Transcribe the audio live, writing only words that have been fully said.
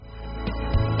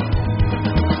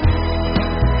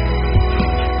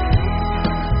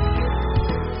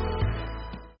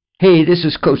Hey, this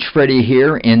is Coach Freddie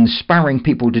here, inspiring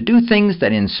people to do things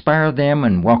that inspire them,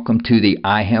 and welcome to the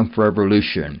iHemp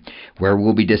Revolution, where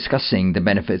we'll be discussing the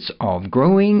benefits of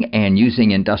growing and using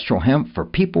industrial hemp for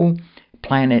people,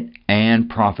 planet, and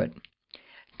profit.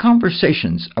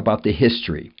 Conversations about the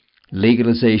history,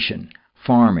 legalization,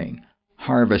 farming,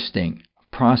 harvesting,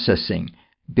 processing,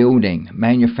 building,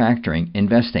 manufacturing,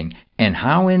 investing, and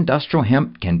how industrial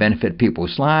hemp can benefit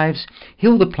people's lives,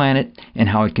 heal the planet, and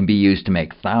how it can be used to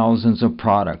make thousands of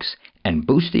products and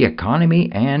boost the economy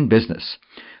and business.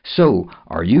 So,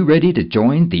 are you ready to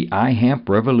join the iHemp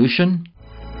revolution?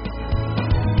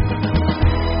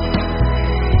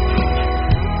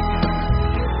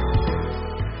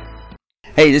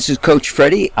 Hey, this is Coach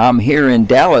Freddie. I'm here in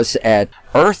Dallas at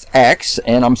EarthX,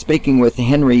 and I'm speaking with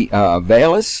Henry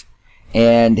Valles.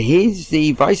 And he's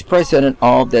the vice president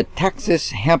of the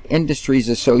Texas Hemp Industries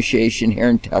Association here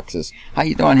in Texas. How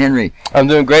you doing, Henry? I'm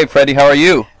doing great, Freddie. How are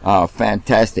you?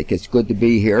 Fantastic. It's good to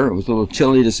be here. It was a little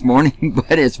chilly this morning,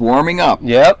 but it's warming up.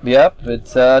 Yep.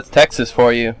 It's Texas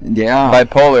for you. Yeah.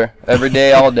 Bipolar. Every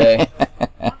day, all day.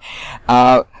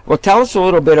 Well, tell us a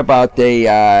little bit about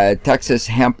the Texas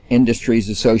Hemp Industries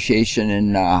Association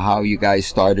and how you guys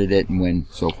started it and when,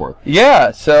 so forth.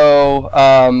 Yeah. So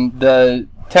the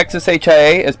Texas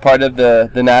HIA is part of the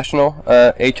national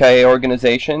HIA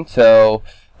organization, so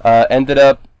ended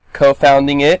up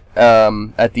co-founding it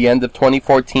at the end of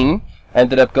 2014.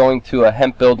 Ended up going to a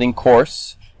hemp building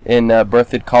course in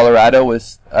Berthoud, Colorado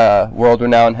with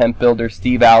world-renowned hemp builder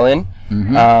Steve Allen,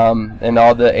 and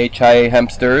all the HIA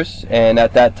hempsters. And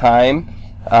at that time,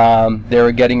 they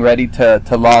were getting ready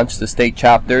to launch the state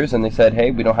chapters, and they said,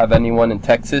 "Hey, we don't have anyone in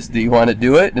Texas. Do you want to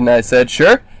do it?" And I said,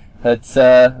 "Sure. Let's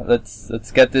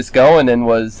get this going," and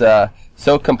was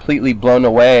so completely blown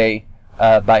away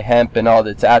by hemp and all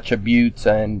its attributes,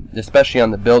 and especially on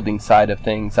the building side of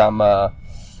things.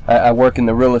 I work in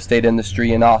the real estate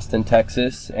industry in Austin,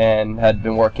 Texas, and had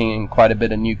been working in quite a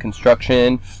bit of new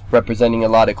construction, representing a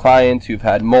lot of clients who've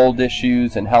had mold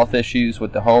issues and health issues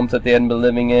with the homes that they had been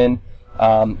living in,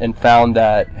 and found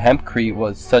that hempcrete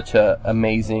was such an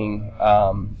amazing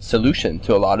solution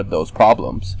to a lot of those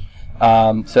problems.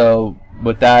 So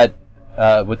with that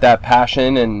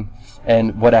passion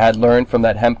and what I had learned from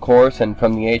that hemp course and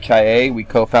from the HIA, we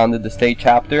co-founded the state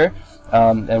chapter,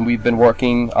 and we've been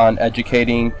working on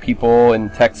educating people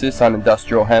in Texas on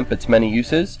industrial hemp, its many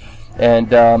uses,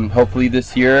 and hopefully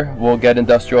this year we'll get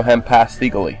industrial hemp passed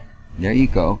legally. There you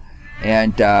go.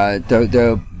 And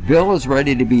the bill is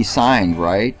ready to be signed,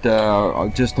 right?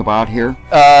 Just about here?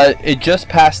 It just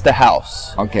passed the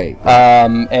House. Okay.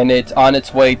 And it's on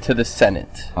its way to the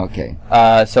Senate. Okay.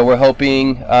 So we're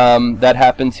hoping that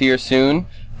happens here soon.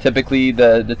 Typically,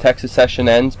 the Texas session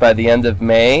ends by the end of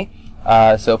May.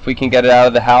 So if we can get it out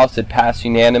of the House, it passed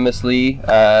unanimously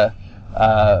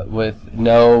with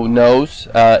no no's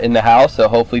in the House. So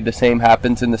hopefully the same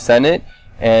happens in the Senate.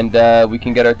 And we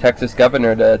can get our Texas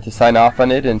governor to sign off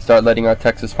on it and start letting our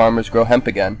Texas farmers grow hemp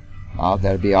again. Oh,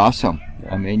 that'd be awesome.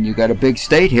 I mean, you got a big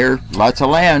state here, lots of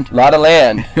land. A lot of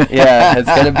land. Yeah, it's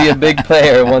going to be a big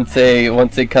player once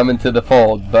they come into the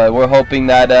fold. But we're hoping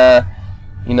that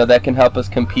that can help us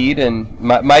compete. And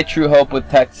my true hope with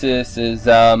Texas is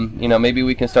maybe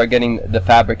we can start getting the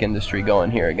fabric industry going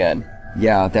here again.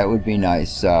 Yeah, that would be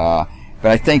nice. But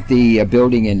I think the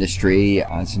building industry,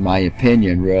 that's my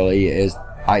opinion, really,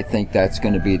 I think that's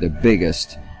going to be the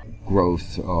biggest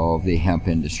growth of the hemp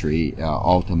industry,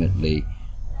 ultimately,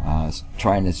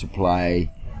 trying to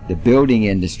supply the building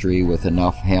industry with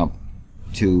enough hemp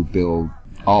to build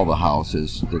all the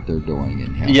houses that they're doing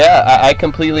in hemp. Yeah, I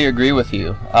completely agree with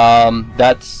you.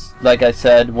 That's, like I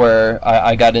said, where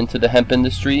I got into the hemp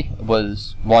industry,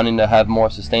 was wanting to have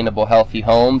more sustainable, healthy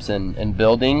homes and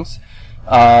buildings.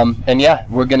 And yeah,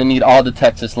 we're going to need all the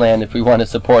Texas land if we want to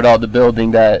support all the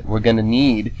building that we're going to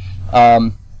need.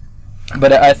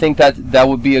 But I think that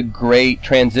would be a great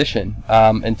transition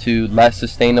into less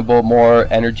sustainable, more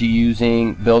energy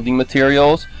using building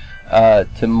materials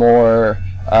to more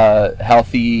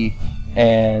healthy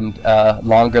and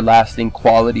longer lasting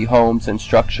quality homes and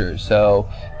structures. So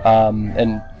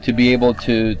and to be able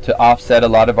to offset a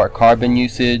lot of our carbon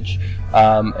usage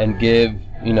and give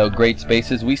great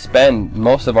spaces. We spend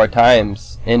most of our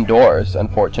times indoors,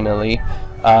 unfortunately,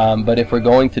 but if we're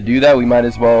going to do that, we might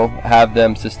as well have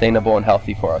them sustainable and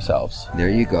healthy for ourselves.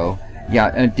 There you go.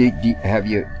 Yeah, and have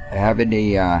you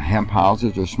any hemp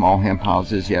houses or small hemp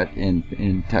houses yet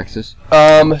in Texas?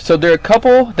 So there are a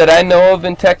couple that I know of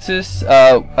in Texas.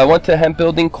 I went to a hemp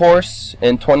building course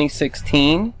in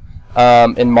 2016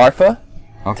 in Marfa,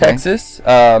 Texas.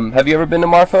 Have you ever been to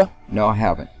Marfa? No, I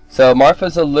haven't. So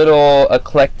Marfa's a little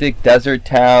eclectic desert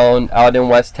town out in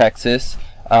West Texas.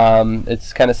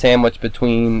 It's kind of sandwiched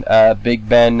between Big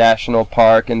Bend National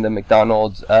Park and the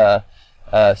McDonald's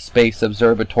Space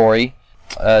Observatory.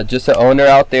 Just an owner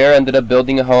out there ended up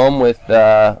building a home with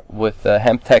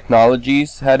Hemp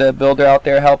Technologies, had a builder out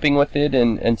there helping with it,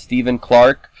 and Stephen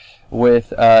Clark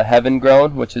with Heaven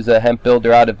Grown, which is a hemp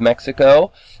builder out of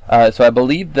Mexico. So I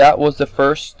believe that was the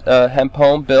first hemp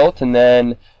home built, and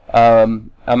then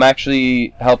I'm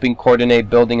actually helping coordinate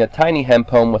building a tiny hemp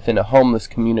home within a homeless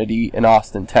community in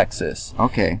Austin, Texas.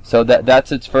 Okay. So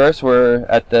that's its first. We're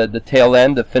at the tail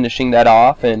end of finishing that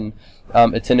off, and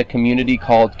it's in a community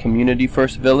called Community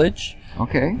First Village.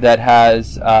 Okay. That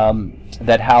has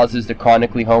that houses the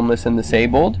chronically homeless and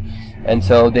disabled, and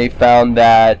so they found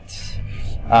that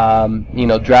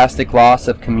drastic loss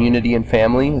of community and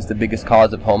family is the biggest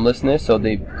cause of homelessness. So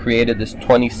they've created this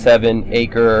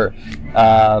 27-acre,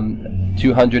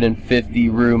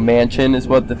 250-room mansion, is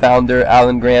what the founder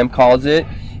Alan Graham calls it,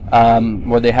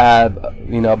 where they have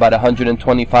about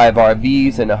 125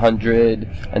 RVs and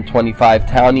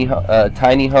 125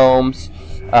 tiny homes,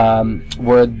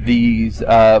 where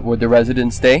the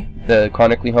residents stay, the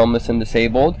chronically homeless and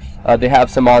disabled. They have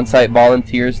some on-site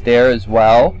volunteers there as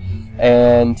well.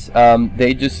 And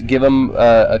they just give them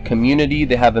a community.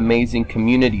 They have amazing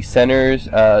community centers,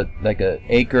 like an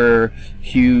acre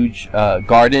huge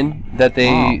garden that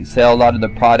they sell a lot of the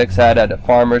products at a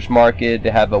farmer's market.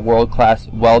 They have a world-class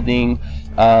welding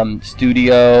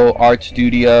studio, art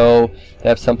studio. They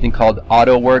have something called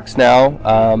Auto Works now,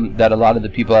 that a lot of the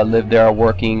people that live there are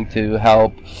working to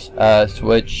help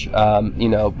switch,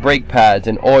 brake pads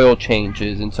and oil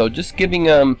changes. And so just giving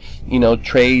them,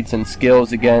 trades and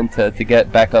skills again to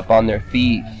get back up on their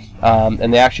feet.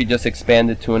 And they actually just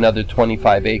expanded to another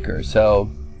 25 acres. So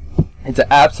it's an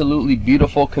absolutely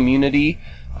beautiful community.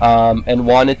 And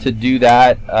wanted to do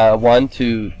that,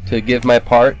 to give my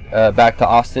part back to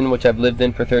Austin, which I've lived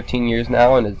in for 13 years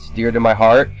now, and it's dear to my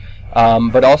heart.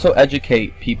 But also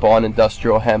educate people on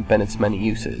industrial hemp and its many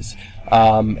uses.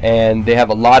 And they have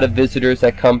a lot of visitors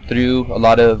that come through, a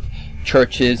lot of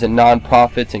churches and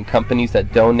nonprofits and companies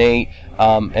that donate,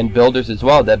 and builders as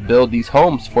well that build these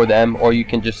homes for them, or you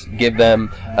can just give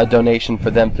them a donation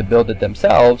for them to build it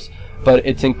themselves. But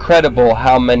it's incredible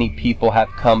how many people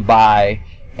have come by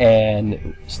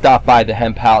and stop by the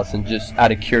hemp house and just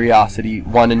out of curiosity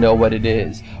want to know what it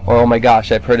is, or oh my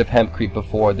gosh, I've heard of hempcrete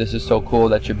before, this is so cool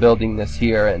that you're building this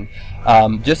here, and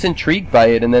just intrigued by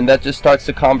it. And then that just starts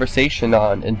the conversation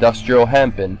on industrial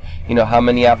hemp and how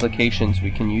many applications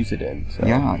we can use it in. So.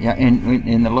 Yeah,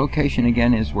 and the location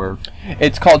again is where?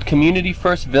 It's called Community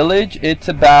First Village. It's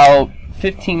about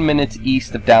 15 minutes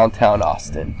east of downtown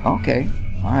Austin. Okay,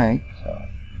 all right.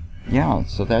 Yeah,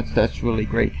 so that's really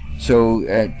great. So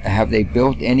have they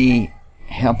built any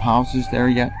hemp houses there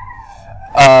yet?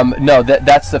 No,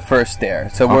 that's the first there.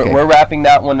 So we're wrapping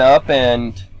that one up,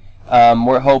 and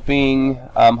we're hoping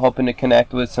to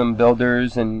connect with some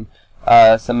builders and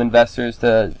some investors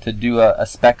to do a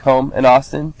spec home in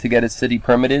Austin to get a city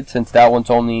permitted. Since that one's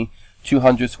only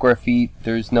 200 square feet,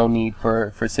 there's no need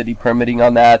for city permitting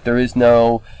on that. There is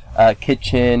no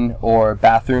kitchen or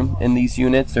bathroom in these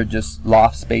units. They're just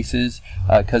loft spaces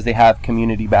because they have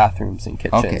community bathrooms and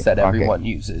kitchens that everyone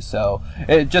uses. So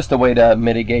it's just a way to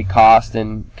mitigate cost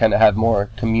and kind of have more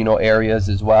communal areas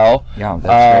as well. Yeah,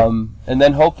 that's great. And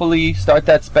then hopefully start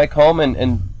that spec home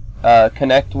and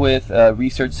connect with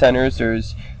research centers.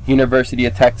 There's University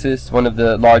of Texas, one of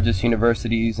the largest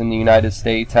universities in the United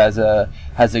States, has a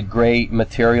great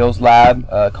materials lab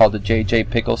called the J.J.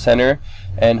 Pickle Center,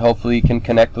 and hopefully can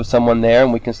connect with someone there,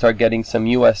 and we can start getting some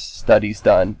U.S. studies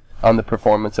done on the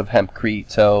performance of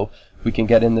hempcrete, so we can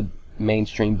get in the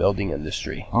mainstream building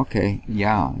industry. Okay,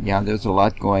 yeah, there's a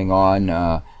lot going on.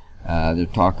 They're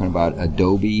talking about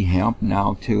Adobe hemp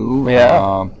now too.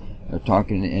 Yeah. They're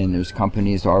talking, and there's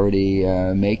companies already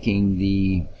making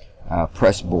the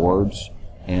press boards,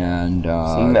 and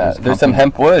seen that. There's some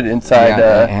hemp wood inside.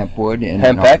 Hemp wood and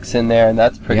Hemp X in there, and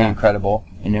that's pretty incredible.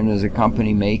 And then there's a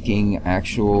company making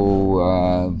actual,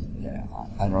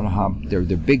 I don't know how, they're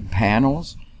big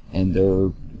panels, and they're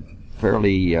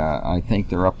fairly, I think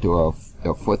they're up to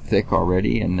a foot thick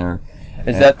already, and they're.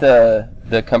 Is that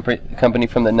the company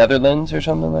from the Netherlands or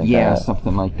something like that? Yeah,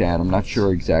 something like that. I'm not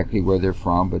sure exactly where they're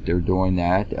from, but they're doing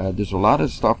that. There's a lot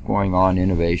of stuff going on,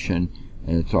 innovation.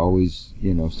 And it's always,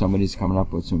 somebody's coming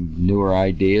up with some newer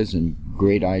ideas and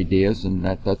great ideas, and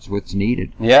that's what's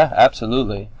needed. Yeah,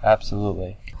 absolutely.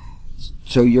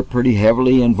 So you're pretty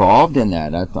heavily involved in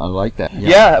that. I like that.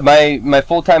 Yeah, my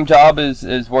full-time job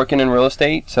is working in real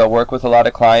estate, so I work with a lot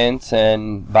of clients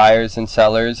and buyers and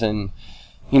sellers, and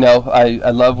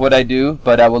I love what I do,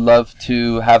 but I would love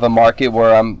to have a market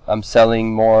where I'm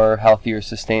selling more healthier,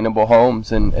 sustainable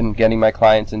homes and getting my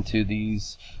clients into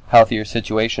these healthier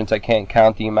situations. I can't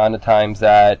count the amount of times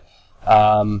that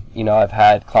I've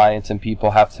had clients and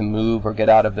people have to move or get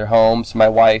out of their homes. My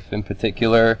wife in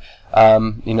particular,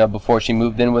 before she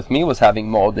moved in with me, was having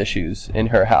mold issues in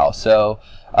her house. So,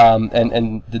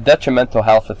 and the detrimental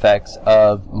health effects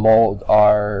of mold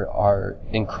are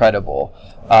incredible.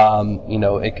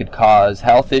 It could cause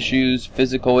health issues,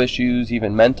 physical issues,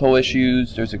 even mental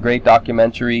issues. There's a great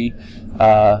documentary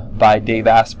by Dave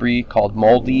Asprey called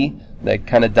Moldy that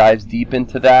kind of dives deep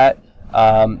into that.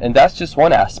 And that's just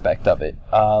one aspect of it.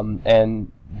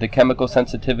 And the chemical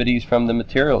sensitivities from the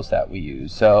materials that we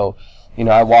use. So,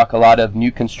 I walk a lot of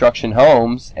new construction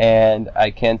homes, and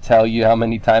I can't tell you how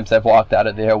many times I've walked out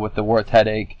of there with the worst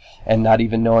headache and not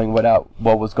even knowing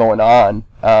what was going on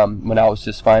when I was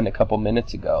just fine a couple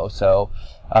minutes ago. So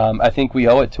I think we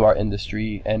owe it to our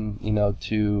industry and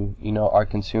to our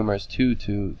consumers too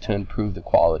to improve the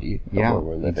quality of where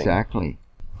we're living. Exactly.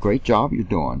 Great job you're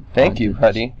doing. Thank you,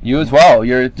 Freddie. You as well.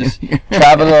 You're just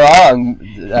traveling along,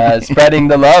 spreading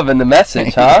the love and the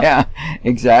message, huh? Yeah,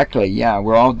 exactly. Yeah,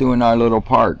 we're all doing our little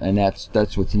part, and that's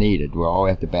what's needed. We all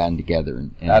have to band together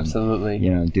and absolutely,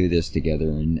 do this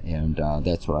together, and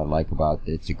that's what I like about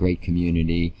it. It's a great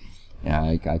community.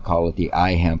 I call it the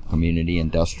iHemp community,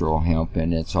 industrial hemp,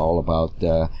 and it's all about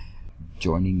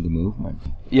joining the movement.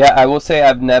 Yeah, I will say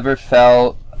I've never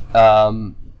felt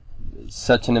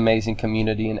such an amazing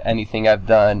community in anything I've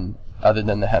done other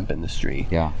than the hemp industry.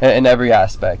 Yeah. In every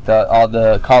aspect. All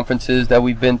the conferences that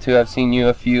we've been to, I've seen you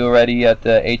a few already at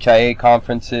the HIA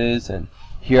conferences and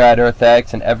here at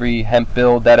EarthX and every hemp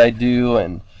build that I do.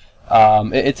 And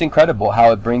it's incredible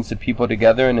how it brings the people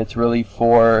together, and it's really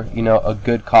for, a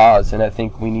good cause. And I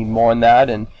think we need more in that.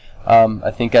 And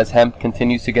I think as hemp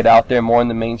continues to get out there more in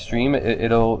the mainstream,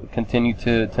 it'll continue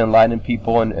to enlighten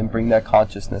people and bring that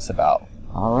consciousness about.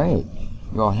 All right.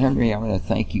 Well, Henry, I want to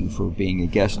thank you for being a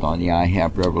guest on the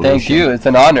iHemp Revolution. Thank you. It's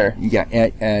an honor. Yeah,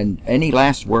 and any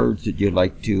last words that you'd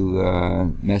like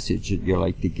to message that you'd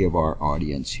like to give our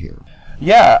audience here?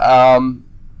 Yeah,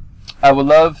 I would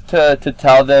love to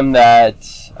tell them that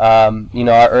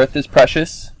our earth is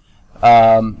precious,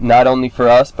 not only for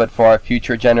us but for our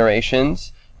future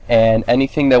generations, and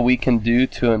anything that we can do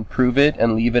to improve it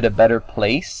and leave it a better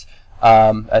place,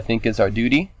 I think is our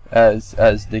duty as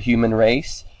the human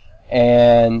race.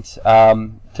 And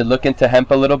to look into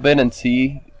hemp a little bit and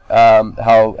see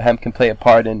how hemp can play a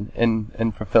part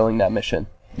in fulfilling that mission.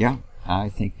 Yeah, I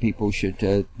think people should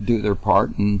do their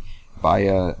part and buy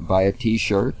a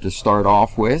T-shirt to start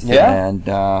off with, and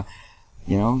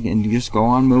and just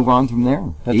move on from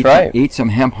there. That's right. Eat some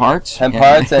hemp hearts. Hemp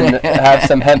hearts, and have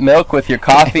some hemp milk with your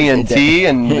coffee and tea,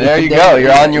 and there you go.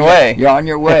 You're on your way. You're on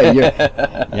your way.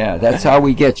 Yeah, that's how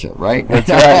we get you, right? That's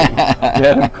right.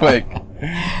 Get them quick.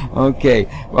 Okay.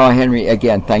 Well, Henry,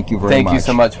 again, thank you very much. Thank you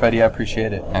so much, Freddie. I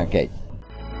appreciate it. Okay.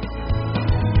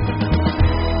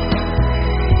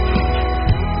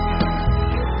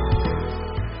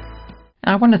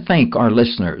 I want to thank our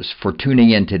listeners for tuning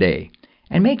in today.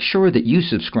 And make sure that you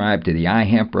subscribe to the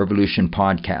iHemp Revolution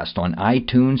podcast on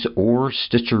iTunes or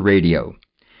Stitcher Radio.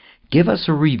 Give us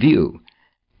a review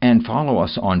and follow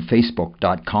us on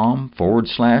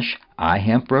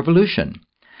Facebook.com/iHempRevolution.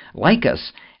 Like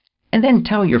us and then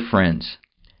tell your friends.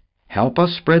 Help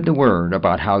us spread the word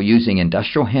about how using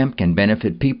industrial hemp can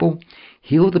benefit people,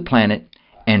 heal the planet,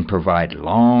 and provide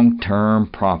long-term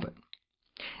profit.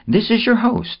 This is your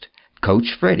host,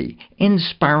 Coach Freddie,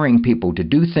 inspiring people to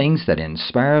do things that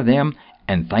inspire them,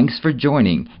 and thanks for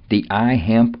joining the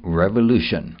iHemp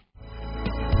Revolution.